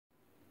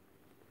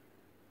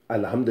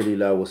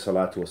Alhamdulillah wa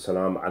salatu wa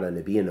salam ala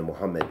nabiyyina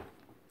Muhammad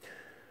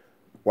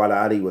wa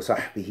ala alihi wa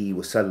sahbihi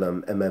wa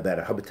sallam amma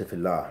ba'da habta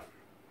fillah.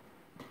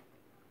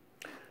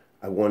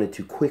 I wanted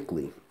to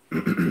quickly,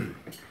 and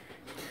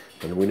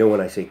we know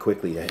when I say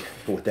quickly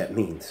what that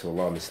means, so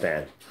Allah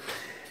understand,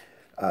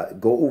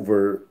 go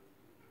over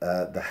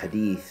the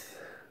hadith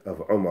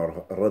of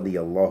Umar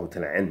radiyallahu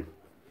ta'ala anhu.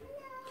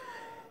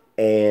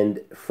 And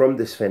from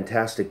this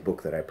fantastic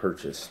book that I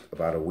purchased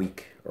about a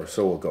week or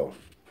so ago,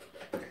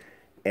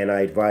 and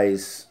I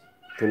advise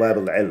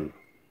طلاب العلم,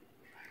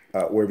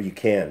 wherever you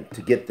can,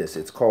 to get this.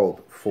 It's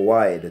called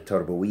فوائد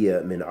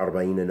التربوية من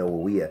 40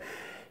 نووية.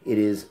 It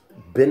is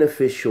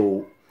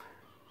beneficial,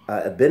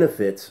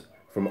 benefits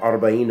from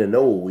 40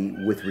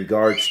 Nawawi with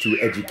regards to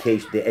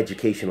education, the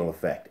educational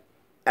effect.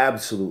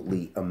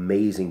 Absolutely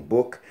amazing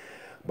book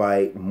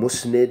by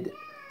Musnid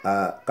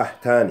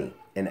Al-Qahtani.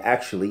 And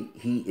actually,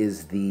 he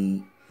is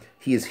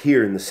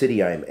here in the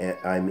city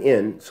I'm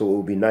in, so it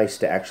would be nice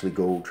to actually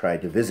go try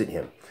to visit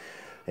him.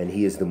 And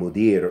he is the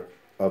mudir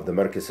of the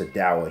Markaz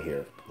al-Dawah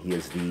here. He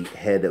is the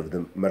head of the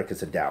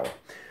Markaz al-Dawah.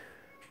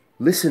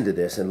 Listen to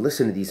this and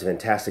listen to these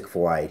fantastic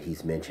fawaid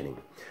he's mentioning.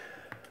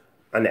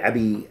 عن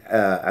أبي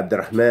عبد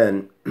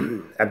الرحمن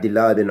عبد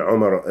الله بن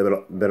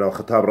عمر بن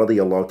الخطاب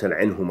رضي الله تعالى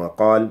عنهما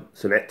قال: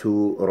 سمعت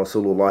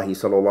رسول الله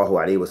صلى الله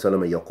عليه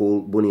وسلم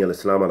يقول: بني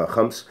الإسلام على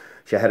 5: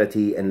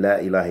 شهادتي أن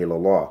لا إله إلا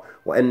الله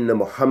وأن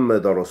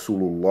محمد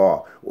رسول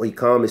الله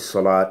وإقام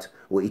الصلاة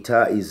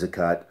وإيتاء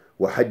الزكاة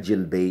وحج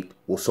البيت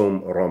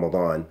وصوم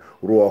رمضان.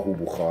 رواه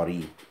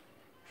Bukhari.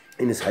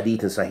 In this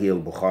hadith in Sahih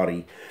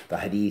al-Bukhari, the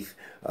hadith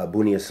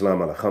بني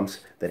الإسلام على 5,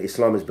 that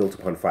Islam is built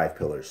upon 5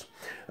 pillars.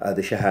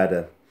 The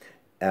shahada,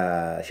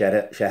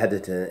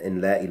 شهادة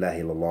إن لا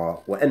إله إلا الله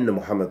وأن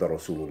محمد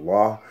رسول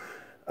الله,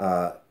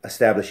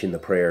 establishing the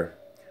prayer,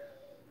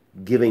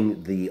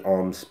 giving the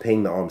alms,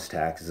 paying the alms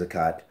tax,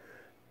 zakat,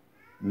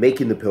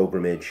 making the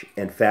pilgrimage,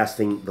 and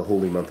fasting the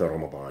holy month of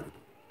Ramadan.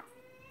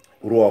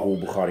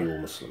 رواه Bukhari wa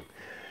Muslim.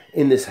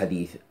 In this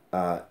hadith,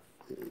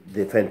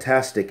 the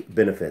fantastic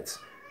benefits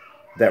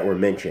that were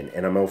mentioned,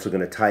 and I'm also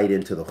going to tie it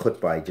into the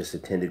khutbah I just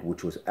attended,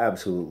 which was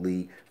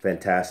absolutely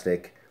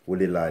fantastic.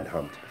 Walillah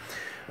alhamd.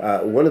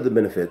 One of the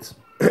benefits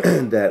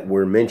that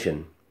were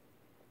mentioned,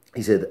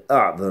 he said,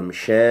 أعظم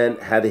شان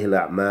هذه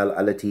الأعمال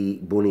التي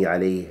بني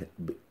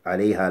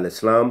عليها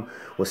الإسلام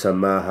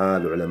وسماها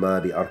العلماء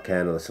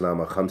بأركان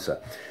الإسلام 5.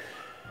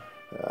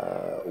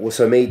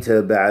 وسميت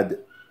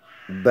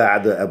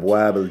بعد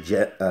أبواب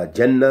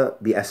الجنة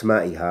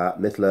بأسمائها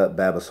مثل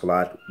باب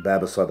الصلاة,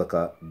 باب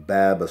الصدقة,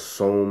 باب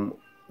الصوم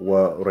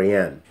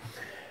وريان.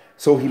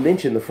 So he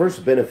mentioned the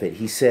first benefit.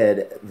 He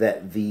said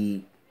that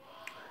the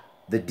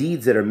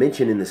deeds that are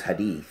mentioned in this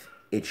hadith,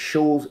 it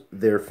shows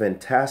their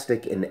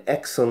fantastic and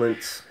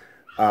excellence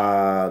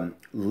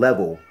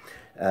level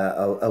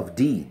of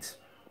deeds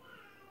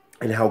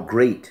and how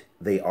great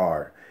they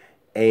are.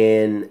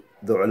 And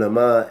the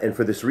ulama, and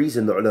for this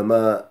reason, the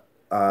ulama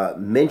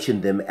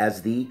mentioned them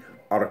as the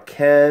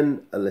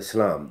Arkan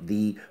al-Islam,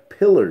 the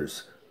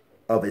pillars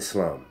of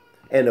Islam.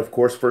 And of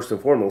course, first and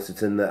foremost,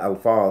 it's in the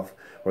Alfaz,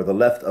 or the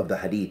left of the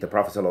hadith. The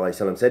Prophet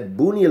ﷺ said,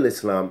 Buni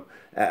al-Islam,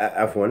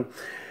 afwan.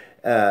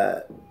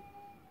 The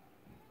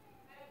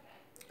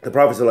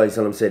Prophet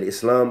ﷺ said,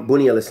 Islam,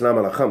 Buni al-Islam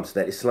ala 5,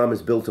 that Islam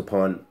is built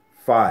upon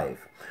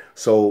 5.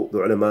 So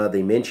the ulama,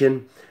 they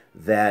mention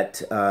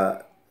that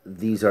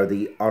these are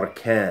the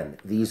Arkan,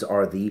 these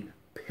are the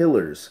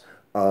pillars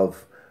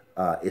of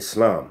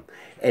Islam.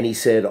 And he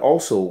said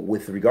also,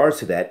 with regards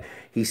to that,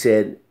 he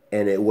said,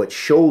 and what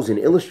shows and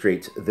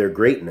illustrates their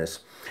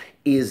greatness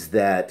is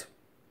that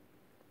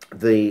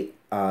the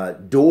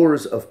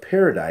doors of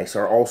paradise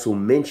are also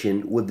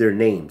mentioned with their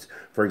names.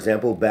 For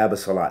example, Bab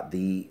Salat,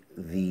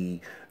 the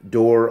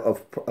door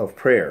of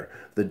prayer.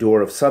 The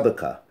door of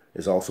Sadaqah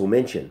is also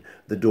mentioned.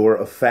 The door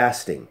of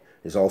fasting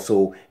is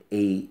also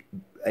a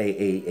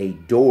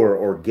door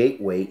or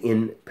gateway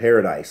in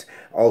paradise.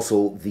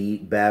 Also the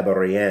Bab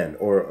Rayan,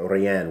 or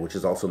Rayan, which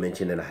is also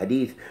mentioned in a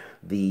hadith,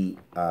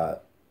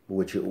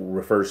 which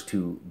refers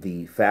to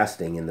the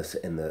fasting and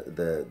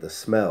the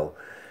smell.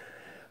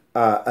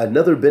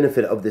 Another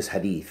benefit of this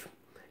hadith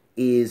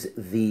is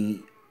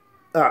the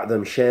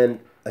أعظم شان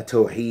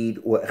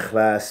التوحيد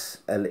وإخلاص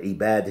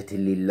العبادة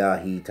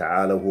لله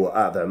تعالى هو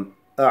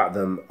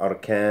أعظم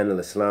أركان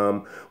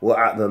الإسلام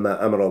وأعظم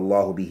ما أمر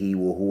الله به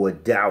وهو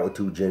دعوة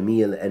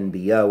جميع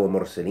الأنبياء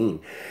والمرسلين.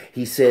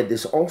 He said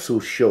this also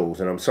shows,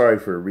 and I'm sorry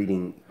for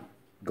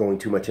going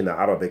too much into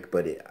Arabic,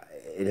 but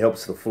it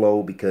helps the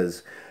flow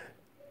because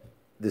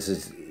this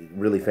is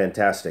really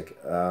fantastic.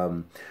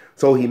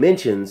 So he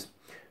mentions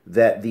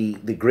that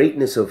the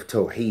greatness of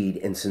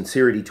Tawheed and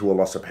sincerity to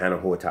Allah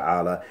subhanahu wa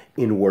ta'ala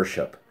in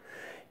worship,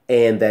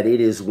 and that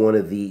it is one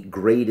of the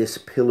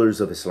greatest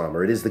pillars of Islam,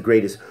 or it is the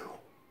greatest,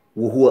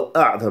 وَهُوَ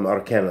أَعْظَمْ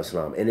أَرْكَانِ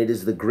الْإِسْلَامِ, and it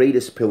is the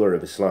greatest pillar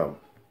of Islam,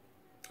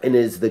 and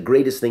it is the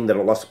greatest thing that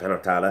Allah subhanahu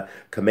wa ta'ala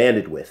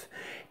commanded with,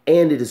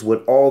 and it is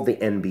what all the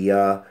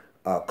Anbiya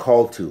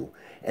called to,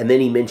 And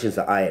then he mentions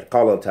the ayat.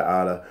 قال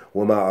تعالى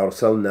وما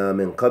أرسلنا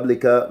من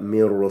قبلك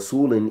من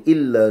رسول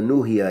إلا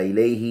نوحي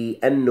إليه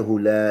أنه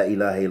لا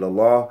إله إلا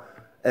الله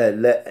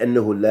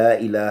أنه لا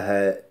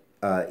إله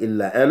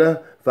إلا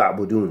أنا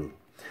فاعبدوني.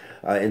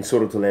 In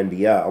Surah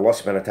Al-Anbiya, Allah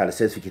subhanahu wa ta'ala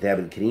says في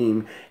كتاب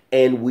الكريم,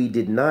 and we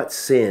did not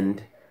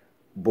send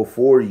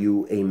before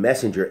you a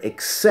messenger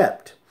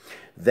except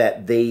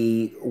that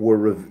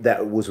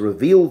that was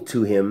revealed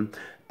to him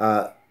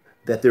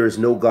that there is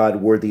no God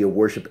worthy of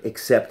worship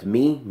except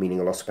me, meaning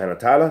Allah subhanahu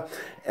wa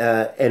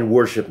ta'ala, and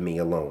worship me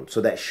alone.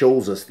 So that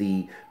shows us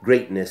the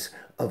greatness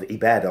of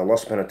ibadah. Allah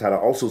subhanahu wa ta'ala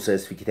also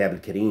says في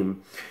كتاب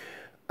الكريم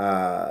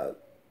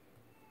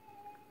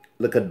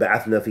لَقَدْ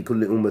بَعَثْنَا فِي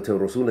كُلِّ أُمَّةٍ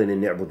رَسُولًا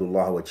أَنْ يَعْبُدُوا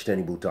اللَّهَ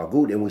وَاجْتَنِبُوا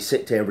الطَّاغُوتَ. And we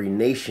sent to every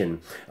nation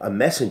a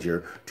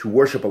messenger to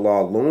worship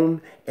Allah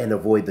alone and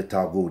avoid the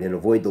taghut, and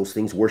avoid those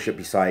things worship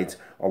besides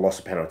Allah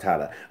subhanahu wa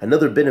ta'ala.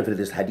 Another benefit of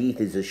this hadith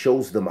is it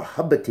shows the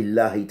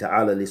mahabbatillahi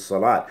ta'ala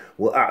lis-salat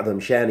wa a'zam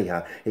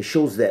shaniha. It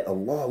shows that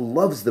Allah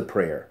loves the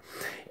prayer,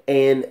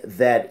 and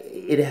that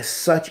it has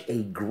such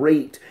a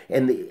great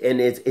and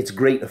it's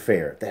great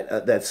affair,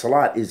 that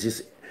salat is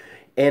just,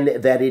 and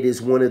that it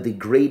is one of the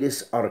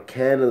greatest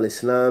arkan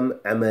al-Islam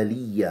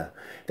amaliya,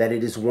 that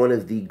it is one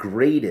of the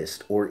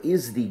greatest, or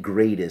is the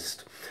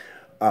greatest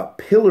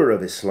pillar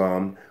of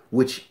Islam,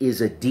 which is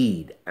a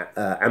deed,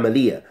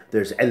 amaliya.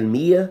 There's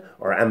ilmiya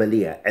or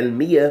amaliya.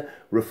 Ilmiya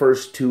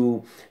refers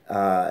to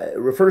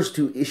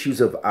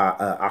issues of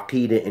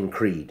aqidah and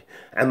creed.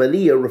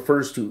 Amaliya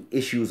refers to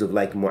issues of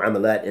like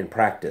mu'amalat and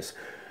practice,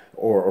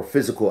 or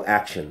physical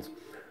actions.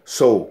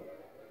 So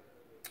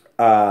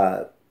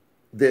that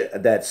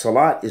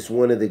salat is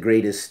one of the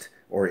greatest,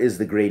 or is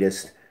the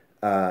greatest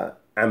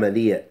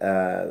amaliya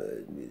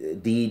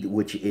deed,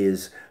 which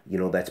is,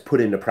 that's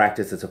put into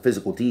practice. It's a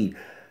physical deed.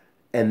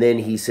 And then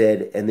he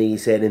said, and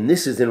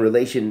this is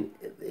related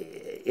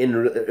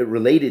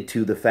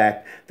to the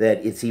fact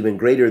that it's even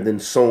greater than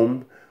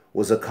Som,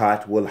 wa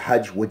zakat, wal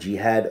hajj, wa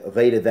jihad,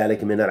 غير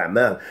ذلك من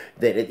الأعمال.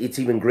 That it's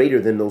even greater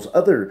than those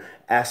other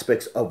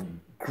aspects of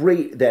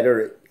great that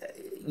are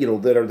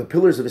the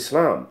pillars of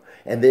Islam.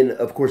 And then,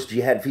 of course,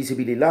 jihad fi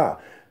sabilillah,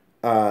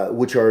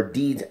 which are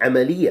deeds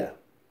amaliya.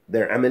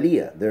 They're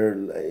amaliya. They're,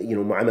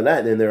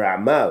 mu'amalat, and they're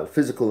a'mal,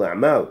 physical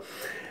a'mal.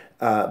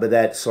 But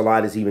that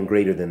salat is even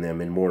greater than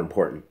them and more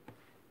important.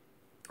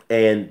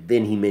 And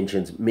then he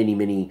mentions many,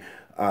 many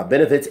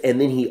benefits. And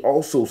then he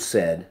also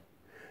said,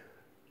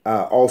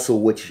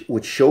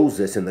 which shows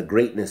this in the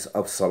greatness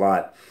of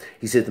salat,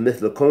 he said,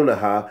 مثل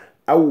كونها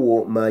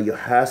أو ما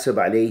يحاسب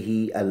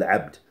عليه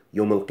العبد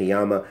يوم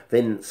القيامة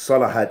فإن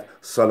صلحت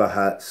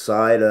صلح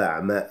سائر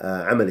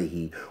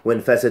عمله وإن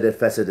فسدت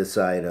فسد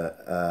سائر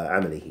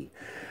عمله,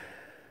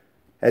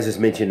 as is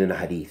mentioned in the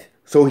hadith.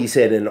 So he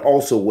said, and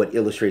also what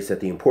illustrates that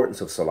the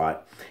importance of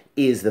salat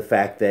is the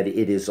fact that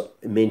it is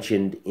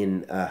mentioned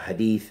in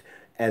hadith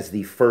as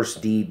the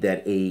first deed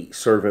that a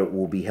servant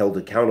will be held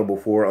accountable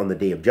for on the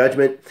Day of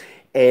Judgment,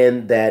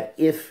 and that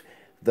if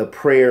the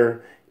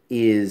prayer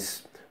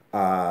is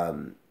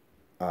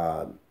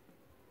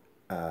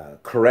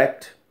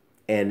correct,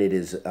 and it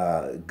is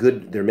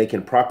good, they're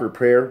making proper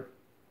prayer,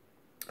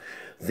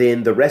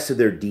 then the rest of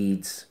their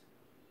deeds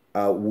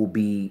will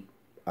be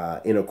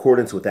in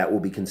accordance with that, will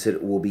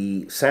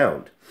be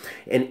sound.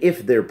 And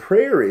if their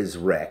prayer is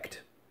wrecked,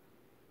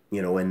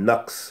 and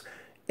naqs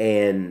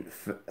and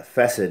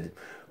fasad,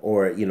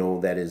 or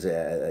that is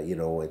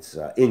it's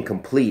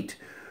incomplete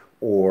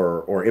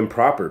or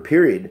improper,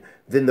 period,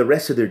 then the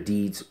rest of their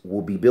deeds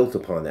will be built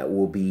upon that,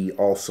 will be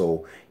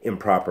also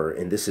improper.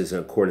 And this is in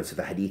accordance with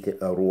the hadith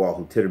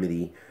Ruwahu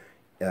Tirmidhi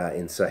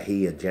in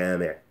Sahih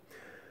al-Jami'.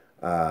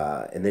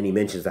 And then he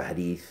mentions the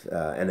hadith,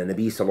 and the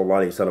Nabi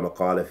sallallahu alayhi wa sallam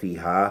قال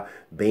فيها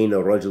بين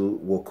الرجل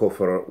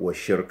وكفر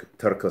والشرك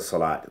ترك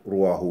الصلاة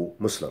رواه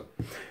Muslim.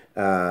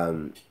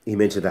 He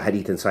mentioned the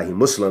hadith in Sahih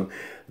Muslim,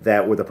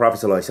 that where the Prophet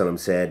sallallahu alayhi wa sallam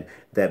said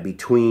that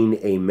between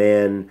a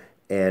man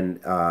and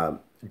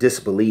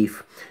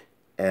disbelief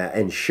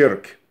and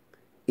shirk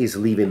is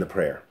leaving the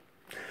prayer.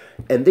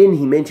 And then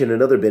he mentioned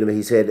another benefit.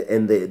 He said,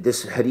 and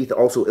this hadith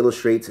also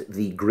illustrates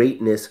the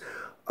greatness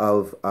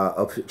of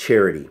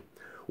charity,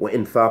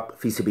 وَإِنْفَاقْ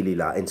فِي سَبِيلِ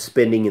اللَّهِ, and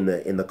spending in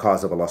the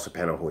cause of Allah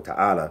subhanahu wa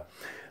ta'ala,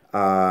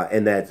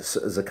 and that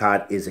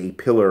zakat is a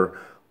pillar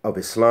of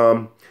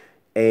Islam,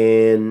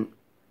 and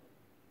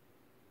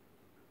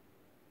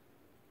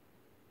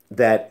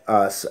that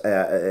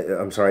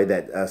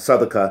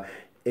sadaqah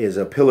is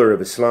a pillar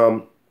of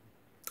Islam,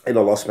 and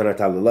Allah subhanahu wa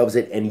ta'ala loves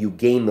it, and you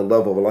gain the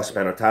love of Allah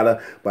subhanahu wa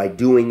ta'ala by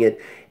doing it.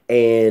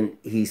 And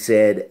he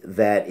said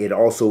that it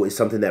also is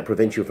something that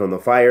prevents you from the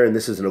fire, and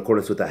this is in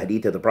accordance with the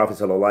hadith of the Prophet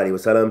sallallahu alaihi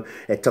wasallam,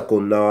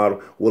 "Ittaqun nar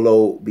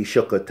walau bi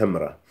shaqqa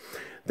tamra,"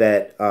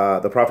 that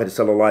the Prophet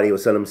sallallahu alaihi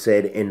wasallam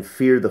said, and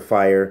fear the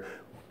fire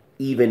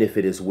even if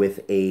it is with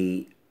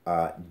a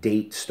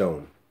date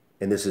stone.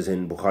 And this is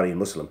in Bukhari and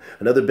Muslim.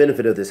 Another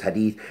benefit of this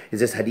hadith is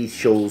this hadith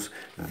shows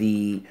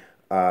the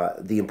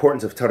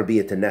importance of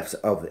tarbiyat an-nafs,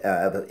 of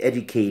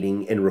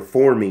educating and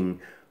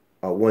reforming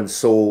one's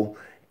soul,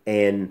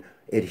 and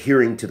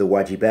adhering to the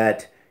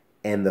wajibat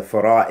and the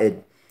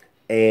fara'id,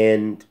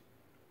 and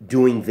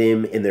doing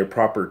them in their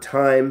proper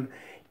time,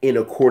 in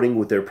according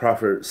with their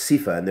proper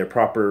sifa and their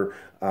proper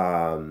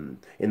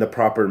in the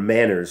proper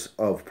manners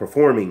of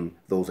performing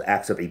those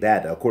acts of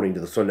ibadah according to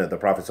the sunnah of the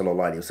Prophet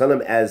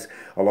ﷺ, as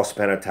Allah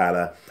subhanahu wa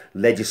ta'ala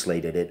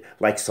legislated it,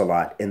 like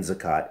salat and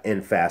zakat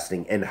and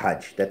fasting and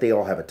hajj, that they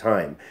all have a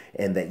time,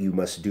 and that you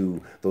must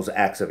do those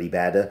acts of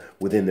ibadah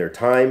within their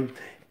time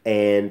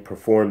and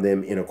perform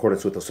them in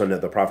accordance with the sunnah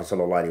of the Prophet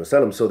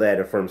ﷺ. So that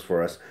affirms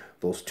for us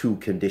those two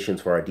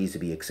conditions for our deeds to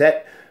be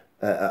accepted.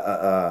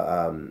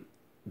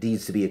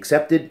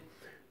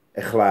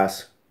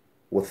 Ikhlas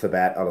wa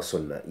thabat ala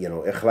sunnah.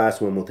 Ikhlas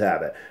wa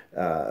mutaba,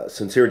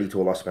 sincerity to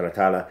Allah subhanahu wa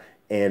ta'ala,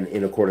 and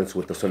in accordance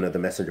with the sunnah of the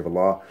Messenger of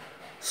Allah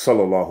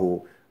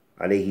sallallahu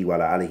alayhi wa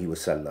alihi wa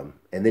sallam.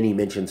 And then he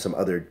mentioned some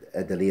other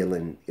dalil,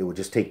 and it would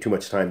just take too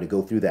much time to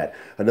go through that.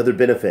 Another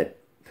benefit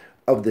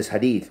of this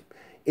hadith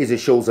is it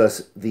shows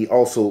us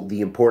also the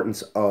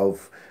importance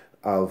of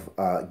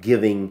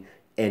giving,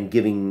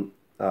 paying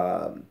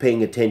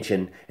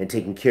attention and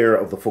taking care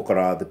of the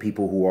fuqara, the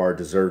people who are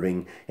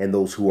deserving and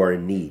those who are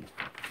in need,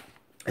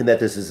 and that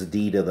this is a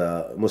deed of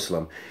the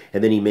Muslim.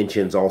 And then he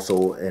mentions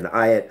also an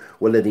ayat,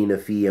 وَالَّذِينَ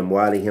فِي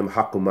أَمْوَالِهِمْ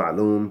حَقٌّ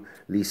مَعْلُومٌ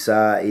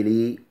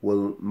لِسَائِلِ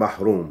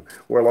وَالْمَحْرُومِ,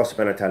 where Allah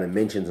subhanahu wa ta'ala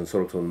mentions in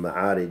Surah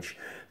Al-Ma'arij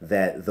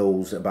that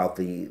those about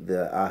the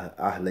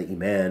Ahl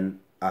Iman,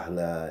 Ahl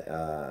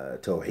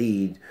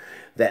Tawheed,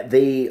 that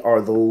they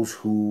are those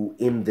who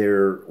in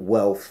their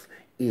wealth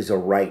is a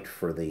right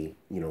for the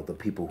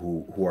people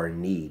who are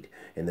in need,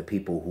 and the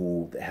people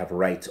who have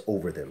rights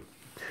over them.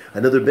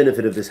 Another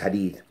benefit of this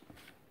hadith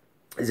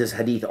is this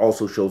hadith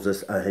also shows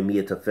us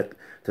ahamiyyat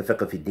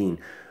tafaqquh fi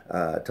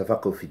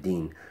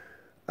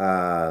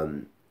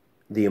din,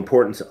 the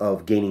importance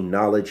of gaining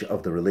knowledge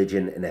of the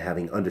religion and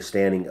having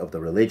understanding of the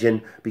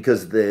religion,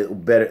 because the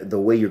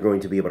way you're going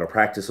to be able to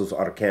practice those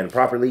arkan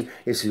properly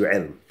is through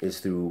ilm, is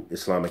through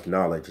Islamic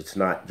knowledge. It's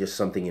not just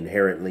something you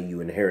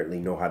inherently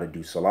know how to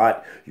do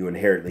salat, you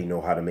inherently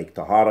know how to make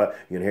tahara,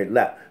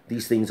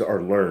 these things are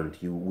learned.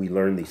 We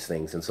learn these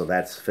things, and so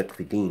that's fiqh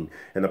fi din.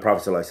 And the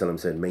Prophet ﷺ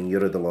said, "Man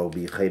yuridillahu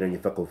bi khayran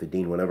yafaqahu fi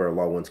din." Whenever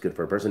Allah wants good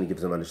for a person, He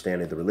gives them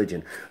understanding of the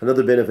religion.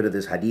 Another benefit of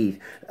this hadith,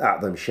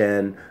 a'zam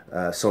shan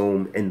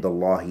som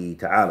indallahi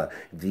ta'ala,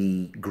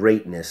 the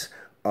greatness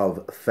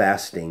of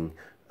fasting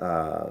to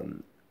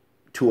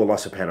Allah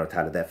subhanahu wa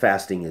ta'ala. That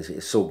fasting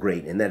is so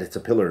great, and that it's a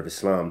pillar of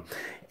Islam,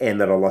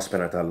 and that Allah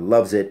subhanahu wa ta'ala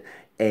loves it,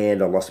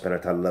 and Allah subhanahu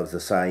wa ta'ala loves the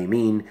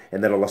sa'imin,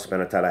 and that Allah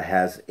subhanahu wa ta'ala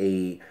has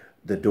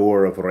the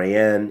door of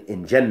Rayyan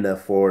in Jannah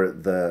for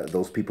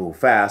those people who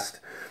fast,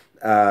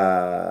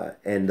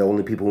 and the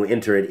only people who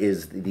enter it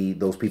is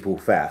those people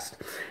who fast.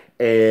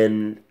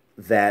 And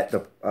that the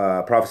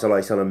Prophet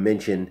ﷺ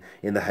mentioned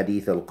in the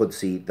Hadith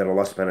Al-Qudsi that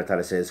Allah subhanahu wa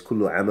ta'ala says,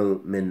 Kullu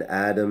amal min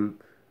Adam,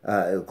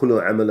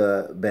 Kullu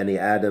amala bani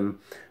Adam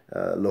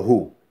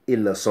lahu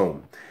illa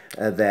som.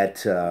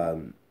 That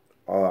Allah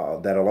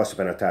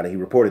subhanahu wa ta'ala, He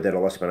reported that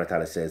Allah subhanahu wa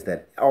ta'ala says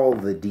that all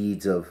the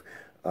deeds of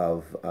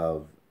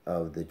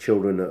the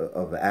children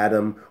of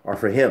Adam are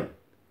for him,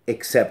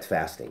 except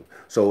fasting.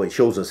 So it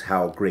shows us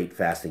how great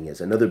fasting is.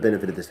 Another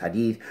benefit of this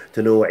hadith,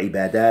 to know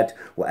ibadat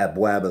wa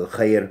abwab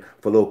al-khair,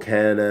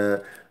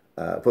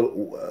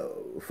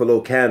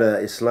 فلو كان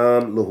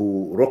إسلام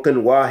له ركن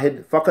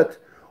واحد فقط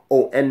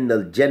أو أن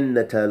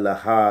الجنة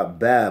لها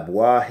باب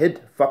واحد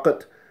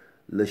فقط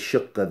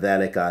لشق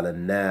ذلك على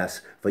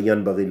الناس،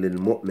 فينبغي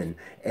للمؤمن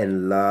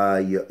أن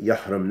لا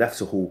يحرم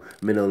نفسه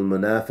من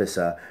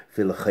المنافسة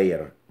في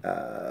الخير،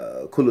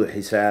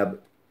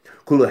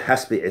 كل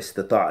حسب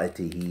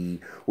استطاعته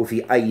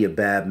وفي أي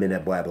باب من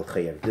أبواب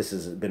الخير. This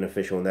is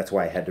beneficial, and that's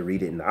why I had to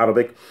read it in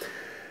Arabic,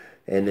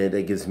 and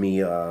it gives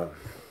me a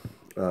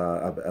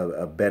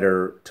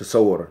better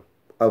tasawwur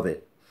of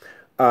it.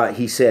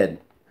 He said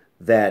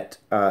that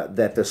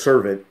the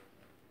servant,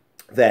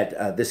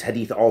 that this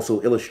hadith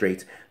also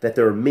illustrates that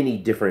there are many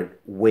different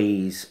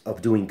ways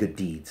of doing good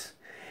deeds,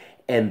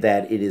 and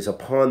that it is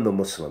upon the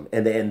Muslim,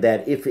 and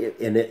that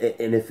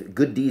if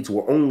good deeds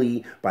were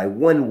only by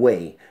one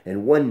way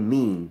and one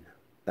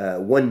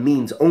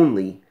means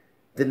only,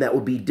 then that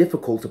would be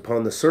difficult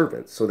upon the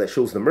servant. So that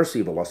shows the mercy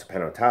of Allah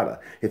subhanahu wa ta'ala.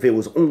 If it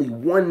was only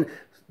one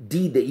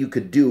deed that you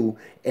could do,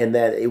 and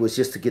that it was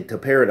just to get to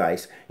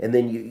paradise, and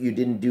then you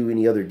didn't do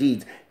any other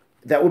deeds,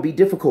 that would be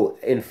difficult,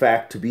 in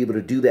fact, to be able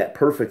to do that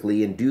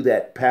perfectly and do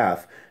that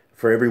path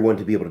for everyone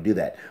to be able to do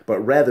that. But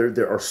rather,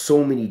 there are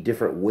so many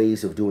different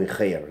ways of doing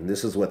khair, and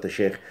this is what the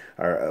sheikh,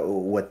 or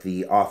what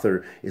the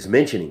author is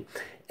mentioning.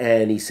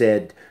 And he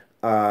said,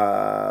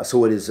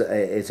 so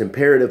it's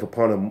imperative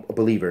upon a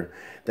believer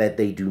that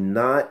they do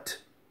not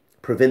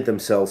prevent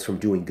themselves from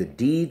doing good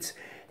deeds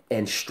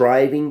and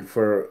striving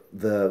for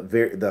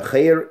the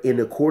khair in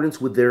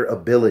accordance with their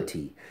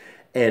ability,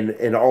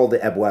 and all the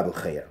abwab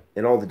al-khair,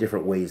 and all the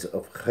different ways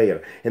of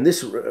khair. And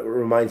this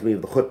reminds me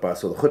of the khutbah.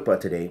 So the khutbah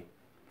today,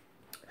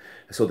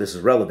 so this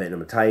is relevant, I'm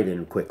going to tie it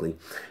in quickly,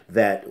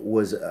 that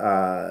was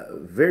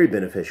very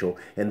beneficial,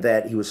 and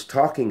that he was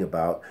talking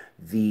about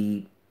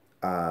the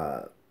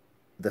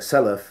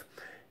Salaf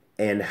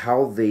and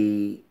how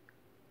they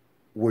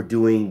we're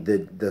doing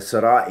the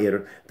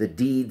sara'ir, the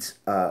deeds,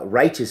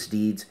 righteous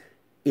deeds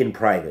in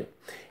private.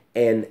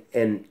 And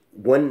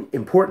one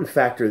important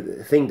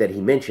thing that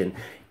he mentioned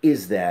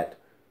is that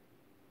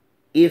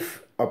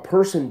if a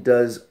person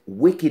does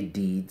wicked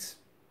deeds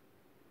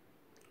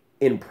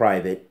in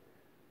private,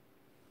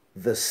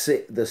 the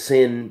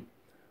sin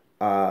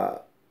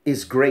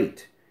is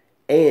great,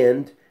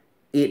 and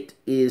it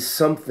is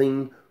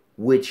something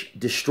which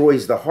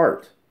destroys the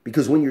heart.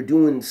 Because when you're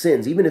doing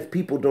sins, even if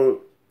people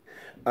don't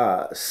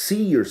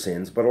see your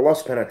sins, but Allah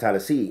subhanahu wa ta'ala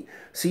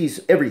sees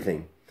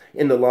everything.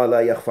 Inna Allah la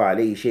yakhfa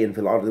alayhi shay'un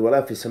fil ardi wa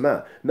la fis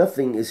sama.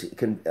 Nothing is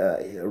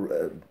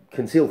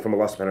concealed from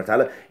Allah subhanahu wa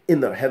ta'ala in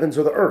the heavens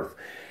or the earth.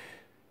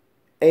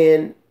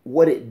 And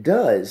what it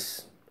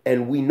does,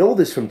 and we know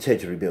this from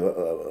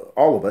tajribah,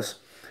 all of us,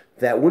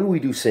 that when we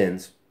do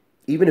sins,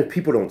 even if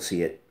people don't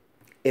see it,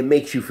 it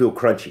makes you feel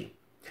crunchy.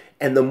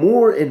 And the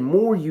more and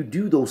more you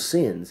do those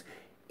sins,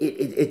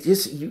 it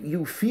just,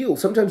 you feel,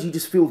 sometimes you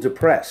just feel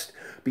depressed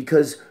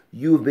because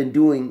you've been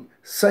doing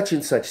such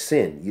and such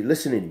sin. You're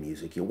listening to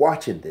music, you're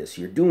watching this,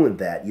 you're doing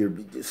that, you're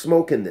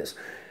smoking this.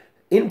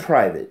 In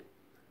private,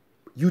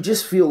 you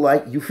just feel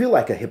like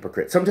a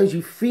hypocrite. Sometimes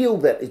you feel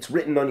that it's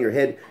written on your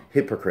head,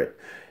 hypocrite.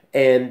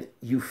 And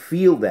you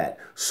feel that.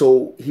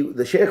 So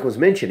the Shaykh was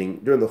mentioning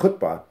during the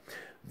khutbah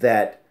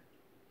that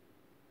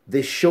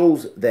this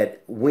shows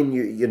that when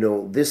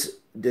this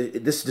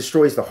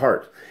destroys the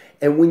heart.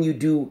 And when you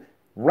do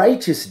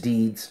righteous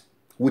deeds,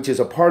 which is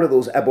a part of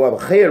those abwab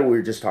khair we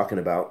were just talking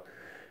about,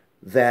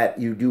 that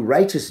you do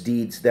righteous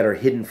deeds that are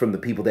hidden from the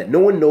people, that no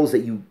one knows that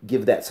you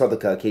give that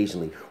sadaqah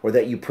occasionally, or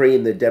that you pray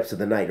in the depths of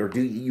the night, or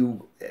do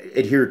you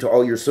adhere to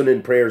all your sunnah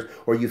prayers,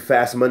 or you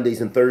fast Mondays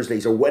and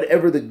Thursdays, or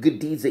whatever the good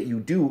deeds that you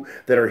do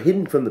that are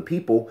hidden from the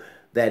people,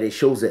 that it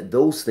shows that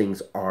those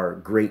things are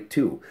great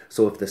too.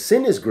 So if the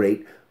sin is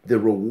great, the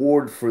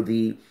reward for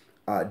the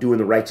doing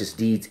the righteous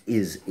deeds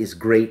is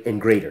great and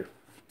greater.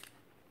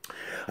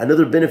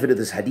 Another benefit of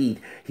this hadith,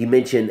 he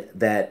mentioned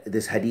that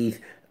this hadith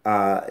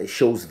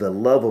shows the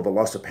love of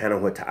Allah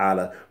subhanahu wa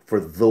ta'ala for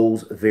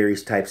those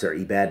various types of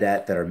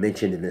ibadat that are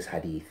mentioned in this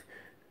hadith,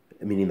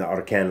 meaning the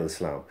arkan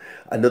al-Islam.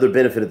 Another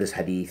benefit of this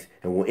hadith,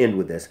 and we'll end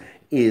with this,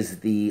 is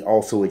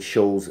also it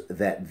shows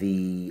that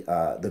the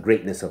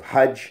greatness of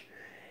Hajj,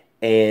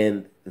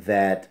 and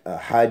that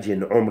Hajj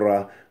and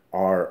Umrah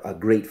are a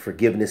great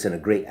forgiveness and a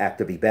great act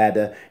of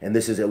ibadah. And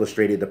this is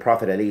illustrated. The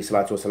Prophet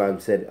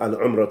ﷺ said,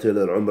 Al-Umratu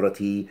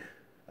ila-al-Umrati,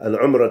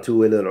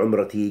 Al-Umratu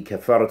ila-al-Umrati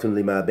kafaratun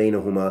lima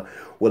baynahuma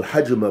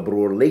wal-Hajju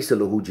mabrur laysa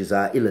lahu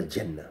jaza ila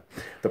al-Jannah.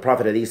 The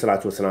Prophet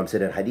ﷺ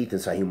said in hadith in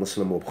Sahih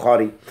Muslim or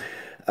Bukhari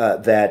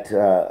that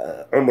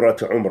Umrah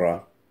to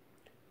Umrah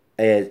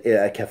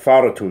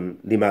kafaratun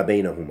lima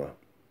baynahuma.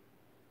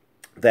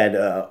 That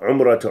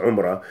Umrah to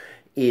Umrah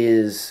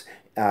is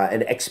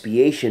an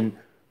expiation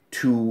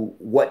to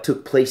what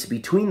took place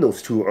between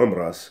those two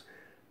Umrahs.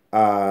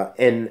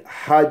 And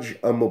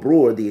Hajj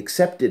Mabrur, the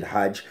accepted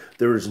Hajj,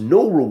 there is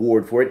no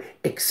reward for it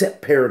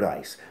except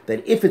paradise.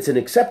 That if it's an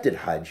accepted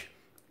Hajj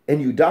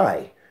and you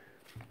die,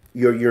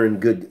 you're in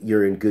good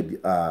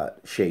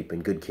shape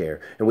and good care.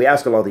 And we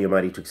ask Allah the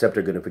Almighty to accept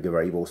our good and forgive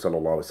our evil.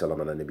 Sallallahu alaihi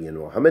wasallam ala nabiyyina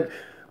Muhammad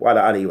wa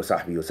ala alihi wa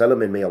sahbihi wa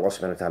sallam. And may Allah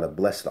subhanahu wa ta'ala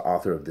bless the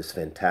author of this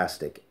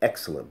fantastic,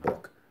 excellent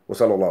book. Wa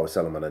sallallahu alaihi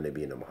wasallam ala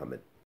nabiyyina Muhammad.